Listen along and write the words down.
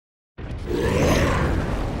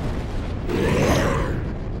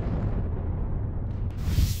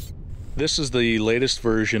This is the latest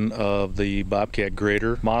version of the Bobcat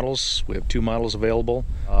grader models. We have two models available.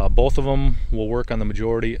 Both of them will work on the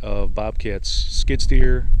majority of Bobcat's skid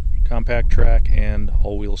steer, compact track, and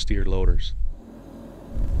all-wheel steer loaders.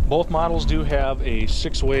 Both models do have a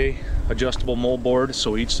 6-way adjustable moldboard,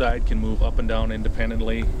 so each side can move up and down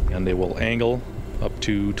independently, and they will angle up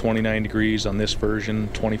to 29 degrees on this version,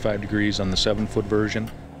 25 degrees on the 7-foot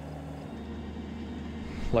version.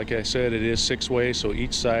 Like I said, it is 6-way, so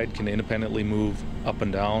each side can independently move up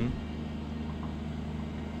and down.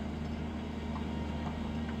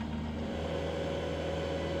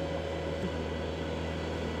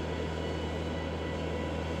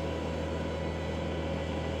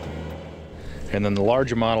 And then the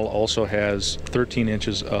larger model also has 13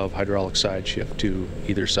 inches of hydraulic side shift to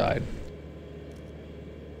either side.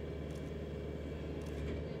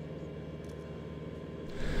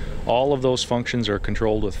 All of those functions are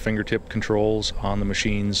controlled with fingertip controls on the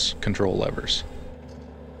machine's control levers.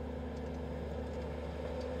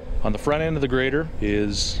 On the front end of the grader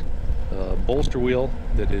is a bolster wheel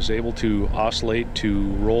that is able to oscillate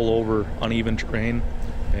to roll over uneven terrain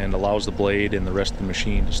and allows the blade and the rest of the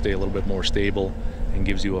machine to stay a little bit more stable and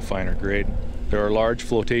gives you a finer grade. There are large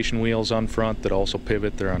flotation wheels on front that also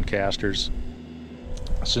pivot. They're on casters.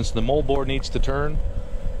 Since the moldboard needs to turn,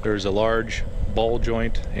 there's a large ball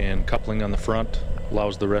joint and coupling on the front,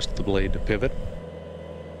 allows the rest of the blade to pivot.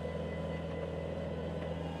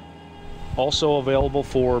 Also available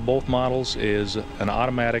for both models is an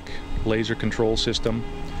automatic laser control system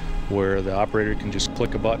where the operator can just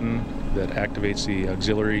click a button that activates the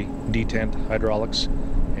auxiliary detent hydraulics,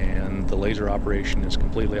 and the laser operation is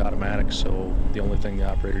completely automatic, so the only thing the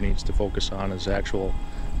operator needs to focus on is actual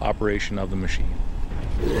operation of the machine.